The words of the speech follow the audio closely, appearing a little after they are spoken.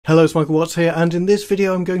Hello, it's Michael Watts here, and in this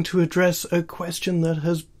video I'm going to address a question that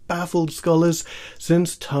has baffled scholars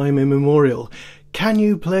since time immemorial. Can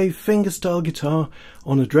you play fingerstyle guitar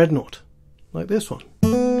on a Dreadnought? Like this one.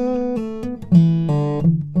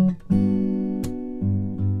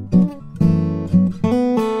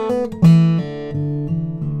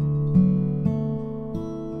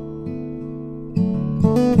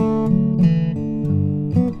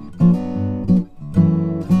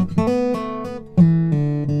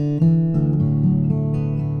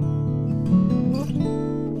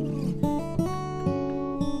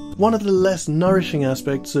 One of the less nourishing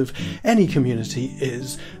aspects of any community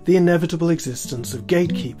is the inevitable existence of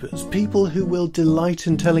gatekeepers, people who will delight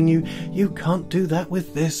in telling you, you can't do that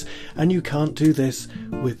with this, and you can't do this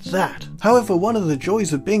with that. However, one of the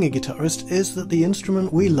joys of being a guitarist is that the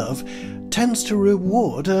instrument we love tends to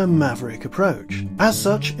reward a maverick approach. As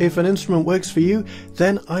such, if an instrument works for you,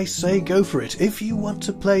 then I say go for it. If you want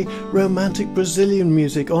to play romantic Brazilian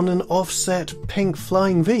music on an offset pink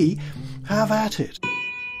Flying V, have at it.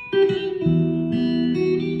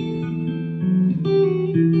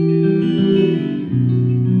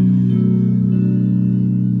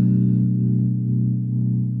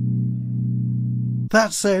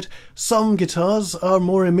 That said, some guitars are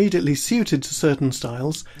more immediately suited to certain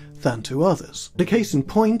styles than to others. The case in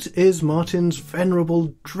point is Martin's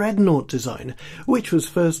venerable Dreadnought design, which was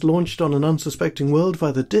first launched on an unsuspecting world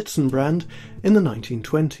by the Ditson brand in the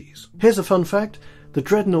 1920s. Here's a fun fact: the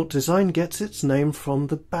Dreadnought design gets its name from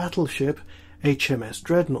the battleship HMS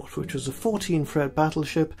Dreadnought, which was a 14-fret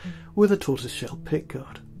battleship with a tortoiseshell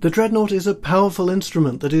pickguard. The Dreadnought is a powerful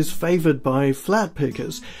instrument that is favoured by flat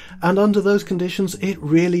pickers, and under those conditions it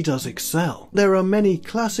really does excel. There are many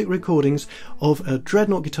classic recordings of a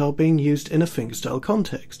Dreadnought guitar being used in a fingerstyle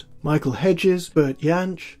context. Michael Hedges, Bert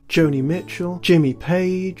Jansch, Joni Mitchell, Jimmy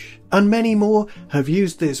Page, and many more have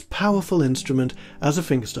used this powerful instrument as a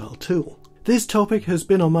fingerstyle tool. This topic has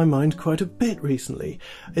been on my mind quite a bit recently,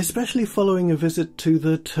 especially following a visit to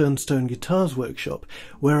the Turnstone Guitars workshop,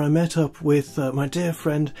 where I met up with my dear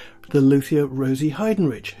friend, the luthier Rosie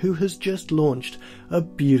Heidenrich, who has just launched a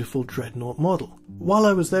beautiful Dreadnought model. While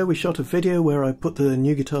I was there, we shot a video where I put the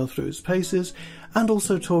new guitar through its paces, and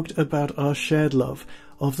also talked about our shared love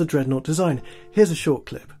of the Dreadnought design. Here's a short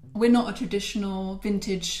clip. We're not a traditional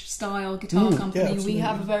vintage style guitar company. We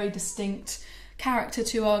have a very distinct character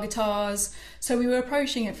to our guitars, so we were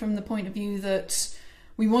approaching it from the point of view that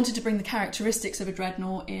we wanted to bring the characteristics of a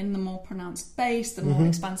Dreadnought in, the more pronounced bass, the more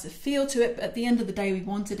expansive feel to it, but at the end of the day we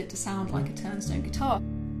wanted it to sound like a Turnstone guitar.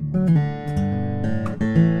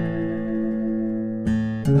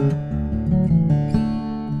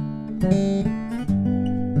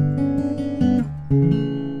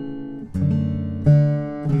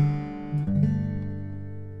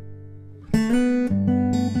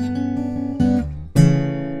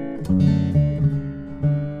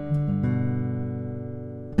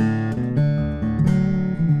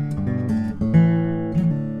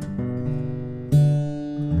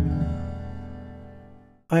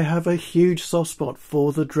 I have a huge soft spot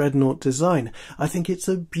for the Dreadnought design. I think it's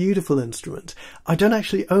a beautiful instrument. I don't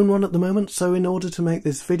actually own one at the moment, so in order to make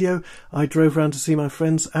this video, I drove around to see my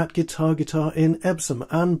friends at Guitar in Epsom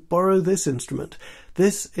and borrow this instrument.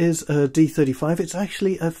 This is a D35. It's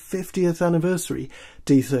actually a 50th anniversary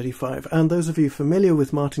D35, and those of you familiar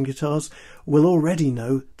with Martin guitars will already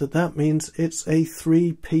know that that means it's a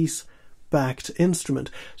 3-piece backed instrument.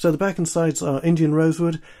 So the back and sides are Indian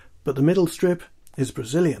rosewood, but the middle strip is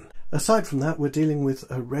Brazilian. Aside from that, we're dealing with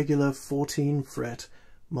a regular 14-fret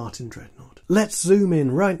Martin Dreadnought. Let's zoom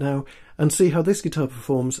in right now and see how this guitar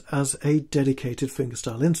performs as a dedicated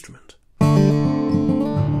fingerstyle instrument.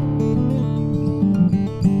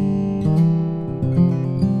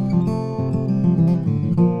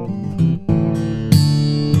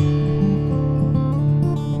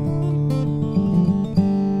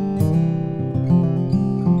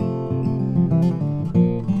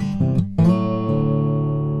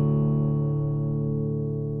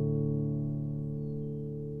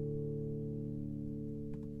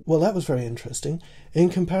 Well, that was very interesting. In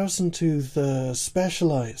comparison to the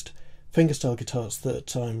specialised fingerstyle guitars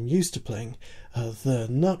that I'm used to playing, the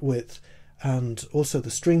nut width and also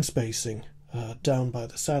the string spacing down by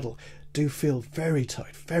the saddle do feel very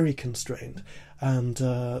tight, very constrained, and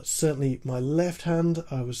certainly my left hand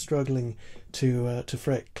I was struggling to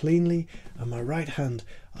fret cleanly, and my right hand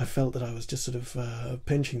I felt that I was just sort of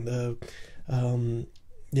pinching the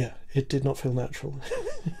yeah, it did not feel natural.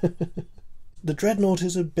 The Dreadnought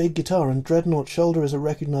is a big guitar, and Dreadnought shoulder is a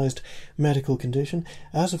recognised medical condition,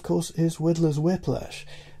 as of course is Whittler's whiplash.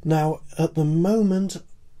 Now, at the moment,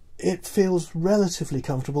 it feels relatively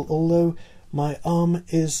comfortable, although my arm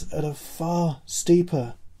is at a far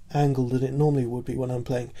steeper angle than it normally would be when I'm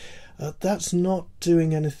playing. That's not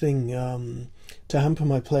doing anything to hamper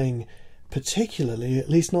my playing particularly, at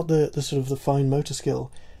least not the sort of the fine motor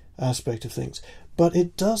skill aspect of things. But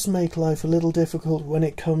it does make life a little difficult when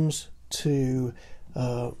it comes to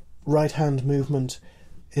right hand movement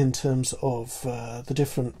in terms of the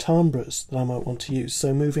different timbres that I might want to use.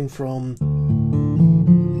 So moving from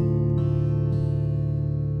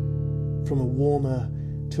a warmer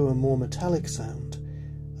to a more metallic sound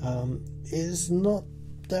is not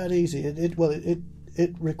that easy.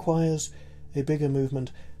 It requires a bigger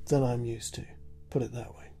movement than I'm used to, put it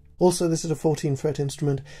that way. Also, this is a 14 fret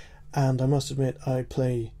instrument, and I must admit I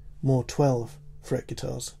play more 12 fret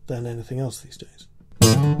guitars than anything else these days.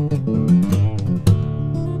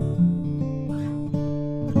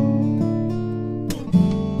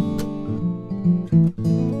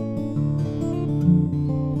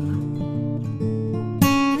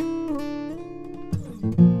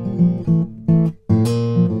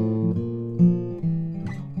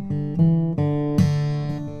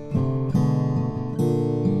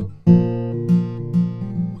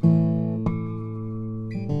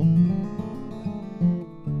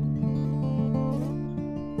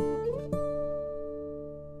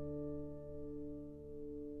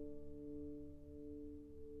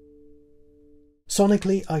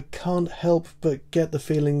 Sonically, I can't help but get the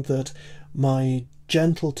feeling that my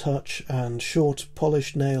gentle touch and short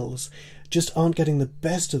polished nails just aren't getting the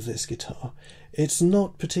best of this guitar. It's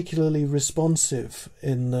not particularly responsive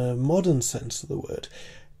in the modern sense of the word.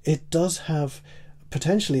 It does have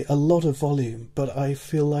potentially a lot of volume, but I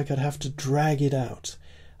feel like I'd have to drag it out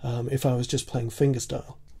if I was just playing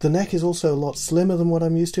fingerstyle. The neck is also a lot slimmer than what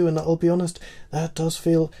I'm used to, and I'll be honest, that does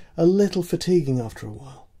feel a little fatiguing after a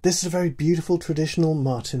while. This is a very beautiful traditional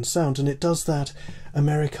Martin sound, and it does that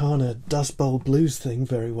Americana Dust Bowl blues thing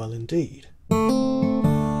very well indeed.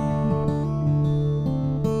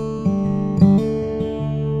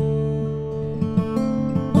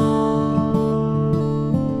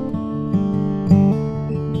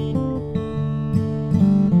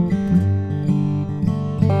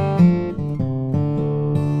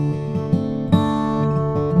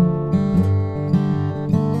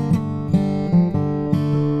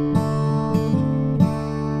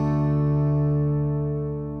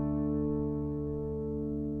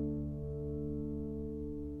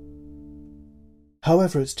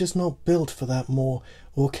 However, it's just not built for that more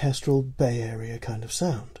orchestral Bay Area kind of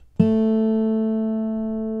sound.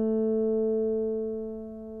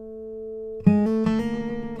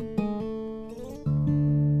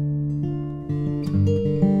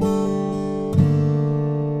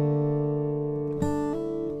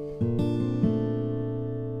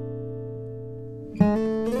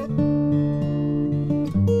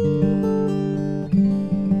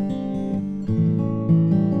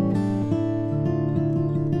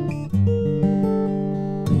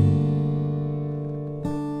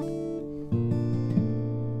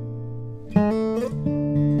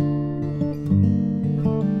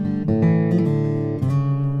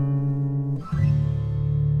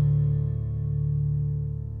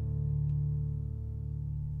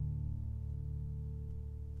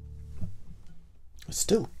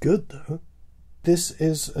 Still good though. This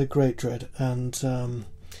is a great Dread, and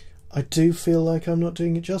I do feel like I'm not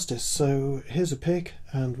doing it justice, so here's a pick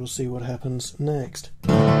and we'll see what happens next.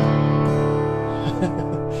 Yeah.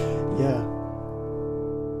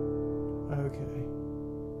 Okay.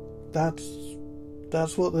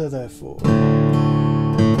 That's what they're there for.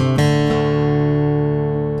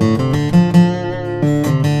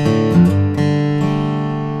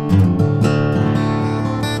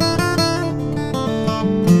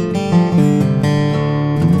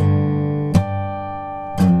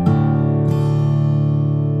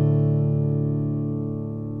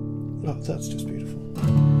 That's just beautiful.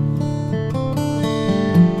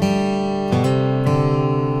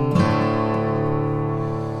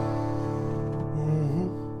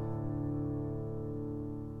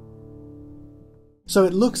 So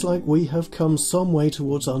it looks like we have come some way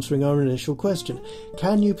towards answering our initial question.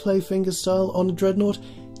 Can you play fingerstyle on a Dreadnought?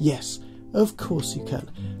 Yes, of course you can.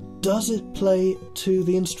 Does it play to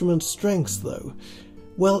the instrument's strengths though?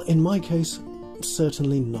 Well, in my case,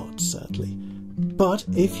 certainly not, sadly. But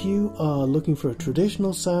if you are looking for a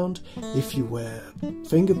traditional sound, if you wear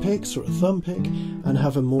finger picks or a thumb pick and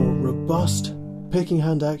have a more robust picking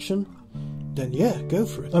hand action, then yeah, go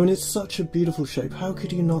for it. I mean, it's such a beautiful shape, how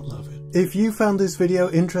could you not love it? If you found this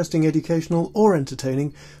video interesting, educational or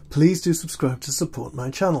entertaining, please do subscribe to support my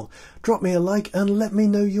channel. Drop me a like and let me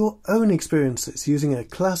know your own experiences using a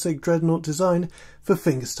classic Dreadnought design for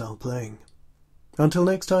fingerstyle playing. Until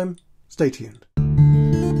next time, stay tuned.